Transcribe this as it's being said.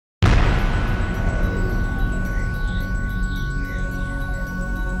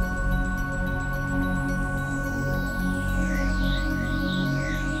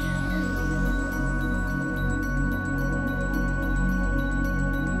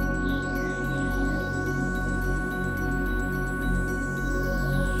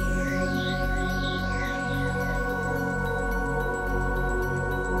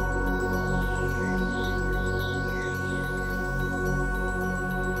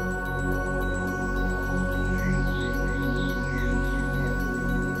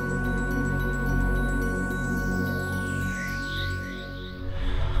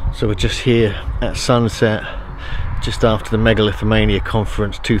So we're just here at sunset, just after the Megalithomania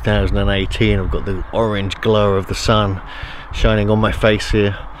Conference 2018. I've got the orange glow of the sun shining on my face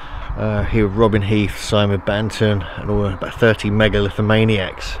here. Here with Robin, Heath, Simon Banton, and all about 30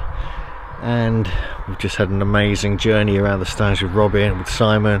 Megalithomaniacs. And we've just had an amazing journey around the Stonehenge with Robin, with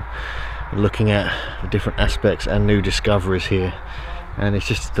Simon, looking at the different aspects and new discoveries here. And it's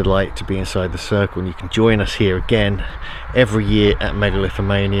just a delight to be inside the circle, and you can join us here again every year at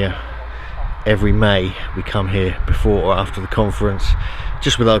Megalithomania. Every May we come here before or after the conference,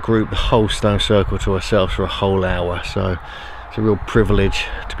 just with our group, the whole stone circle to ourselves for a whole hour. So it's a real privilege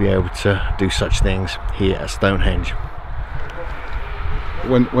to be able to do such things here at Stonehenge.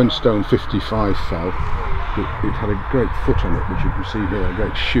 When stone 55 fell, it had a great foot on it, which you can see here, a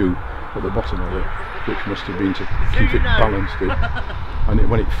great shoe at the bottom of it, which must have been to keep it balanced. And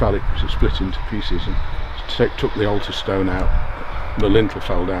when it fell, it split into pieces and took the altar stone out. The lintel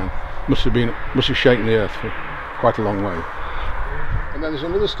fell down. Must have shaken the earth for quite a long way. And then there's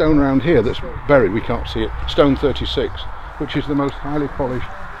another stone around here that's buried. We can't see it. Stone 36, which is the most highly polished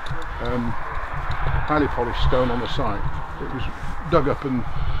stone on the site. It was dug up and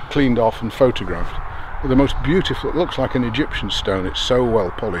cleaned off and photographed. The most beautiful, it looks like an Egyptian stone, it's so well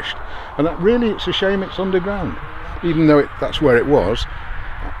polished. And that really, it's a shame it's underground. Even though that's where it was,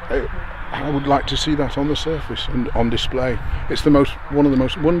 I would like to see that on the surface and on display. It's one of the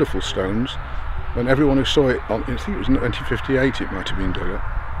most wonderful stones, and everyone who saw it, I think it was 1958 it might have been dug up,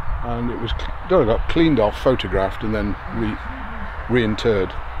 and it was dug up, cleaned off, photographed, and then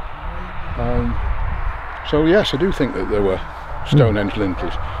reinterred. So yes, I do think that there were Stonehenge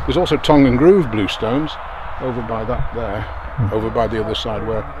lintels. There's also tongue and groove blue stones over by that there, over by the other side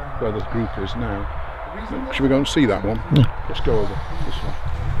where the group is now. Should we go and see that one? Yeah. Let's go over this one.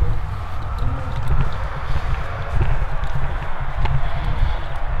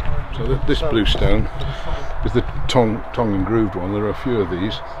 So this blue stone is the tongue and grooved one. There are a few of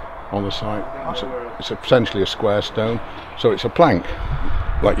these on the site. It's essentially a square stone, so it's a plank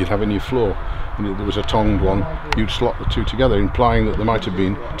like you'd have in your floor. And if there was a tongued one, you'd slot the two together, implying that there might have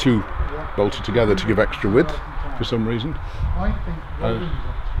been two bolted together to give extra width for some reason.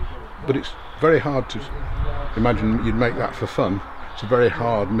 But it's very hard to imagine you'd make that for fun. It's a very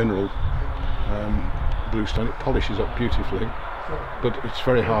hard mineral blue stone. It polishes up beautifully, but it's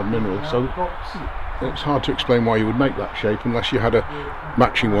very hard mineral, so it's hard to explain why you would make that shape unless you had a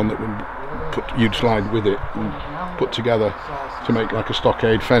matching one that you'd slide with it and put together to make like a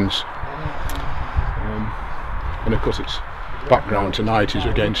stockade fence. And of course its background tonight is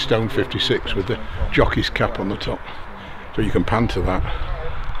again stone 56 with the jockey's cap on the top, so you can pan to that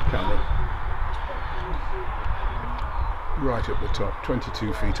camera. Right up the top,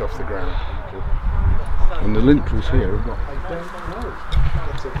 22 feet off the ground. And the lintels here have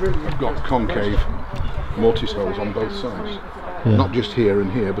got concave mortise holes on both sides. Yeah. Not just here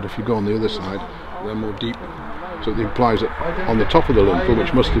and here, but if you go on the other side, they're more deep. So it implies that on the top of the lintel,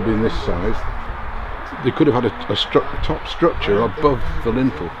 which must have been this size, they could have had a top structure above the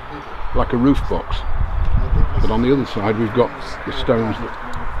lintel, like a roof box. But on the other side, we've got the stones that.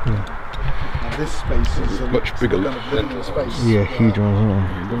 Yeah. This space is much bigger lintel space. Yeah, huge ones.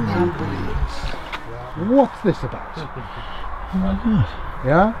 What's this about? Oh my God.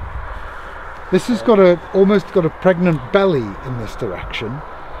 Yeah. This has got almost got a pregnant belly in this direction.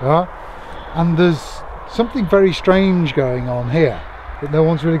 Yeah. And there's something very strange going on here that no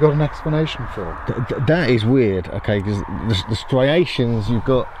one's really got an explanation for. That is weird, okay, because the striations you've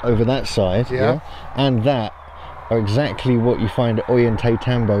got over that side, yeah, and that are exactly what you find at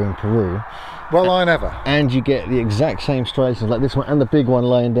Ollantaytambo in Peru. Well, I never. And you get the exact same striations like this one and the big one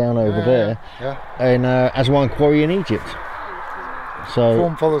laying down over there in Aswan Quarry in Egypt. So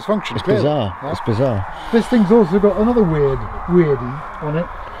form follows function. It's bizarre. Yeah. It's bizarre. This thing's also got another weirdie on it,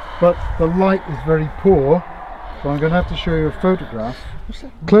 but the light is very poor. So I'm going to have to show you a photograph.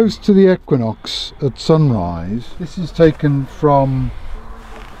 Close to the equinox at sunrise. This is taken from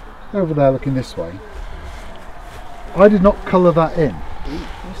over there looking this way. I did not colour that in.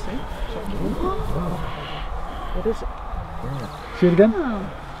 What is it? See it again?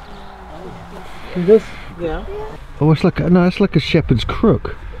 See this? Yeah. Oh, it's like a shepherd's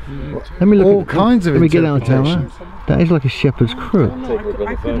crook. Let me look. All kinds of interpretations. That is like a shepherd's crook. No,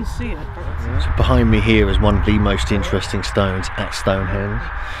 I couldn't see it. So behind me here is one of the most interesting stones at Stonehenge.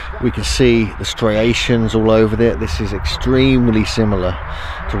 We can see the striations all over there. This is extremely similar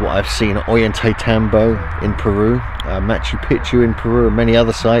to what I've seen at Ollantaytambo in Peru, Machu Picchu in Peru, and many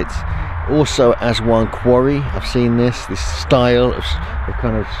other sites. Also Aswan Quarry, I've seen this style of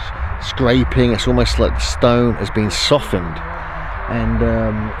kind of scraping. It's almost like the stone has been softened and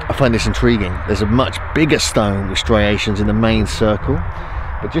I find this intriguing. There's a much bigger stone with striations in the main circle,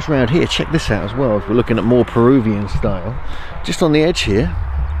 but just around here, check this out as well. If we're looking at more Peruvian style, just on the edge here,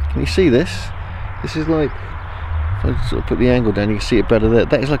 can you see this? This is like, if I sort of put the angle down, you can see it better there.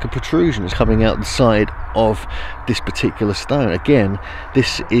 That is like a protrusion that's coming out the side of this particular stone. Again,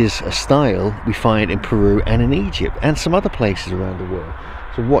 this is a style we find in Peru and in Egypt and some other places around the world.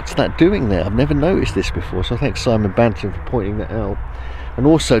 So what's that doing there? I've never noticed this before, so I thank Simon Banton for pointing that out. And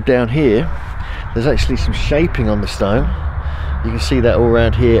also down here, there's actually some shaping on the stone. You can see that all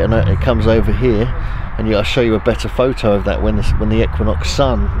around here, and it comes over here, and I'll show you a better photo of that when the equinox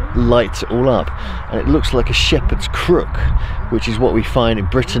sun lights it all up, and it looks like a shepherd's crook, which is what we find in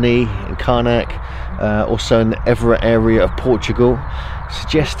Brittany, in Carnac, also in the Évora area of Portugal,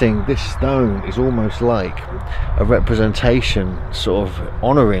 suggesting this stone is almost like a representation, sort of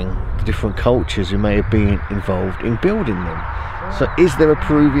honouring the different cultures who may have been involved in building them. So is there a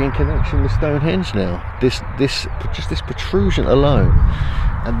Peruvian connection with Stonehenge now? Just this protrusion alone,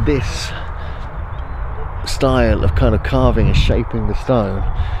 and this style of kind of carving and shaping the stone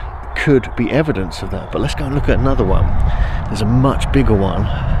could be evidence of that. But let's go and look at another one. There's a much bigger one,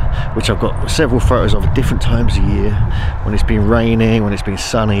 which I've got several photos of at different times of year, when it's been raining, when it's been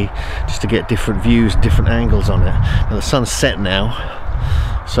sunny, just to get different views, different angles on it. Now the sun's set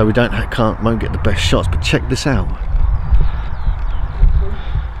now, so we won't get the best shots, but check this out.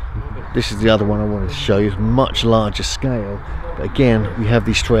 This is the other one I wanted to show you. It's much larger scale, but again we have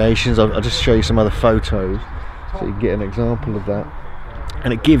these striations. I'll just show you some other photos so you can get an example of that,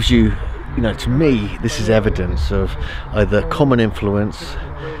 and it gives you, to me, this is evidence of either common influence,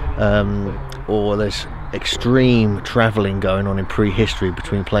 or there's extreme travelling going on in prehistory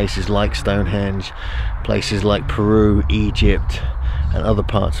between places like Stonehenge, places like Peru, Egypt, and other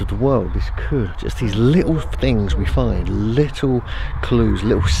parts of the world. This could, just these little things we find, little clues,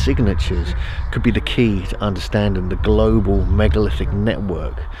 little signatures, could be the key to understanding the global megalithic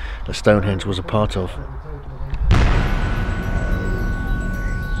network that Stonehenge was a part of.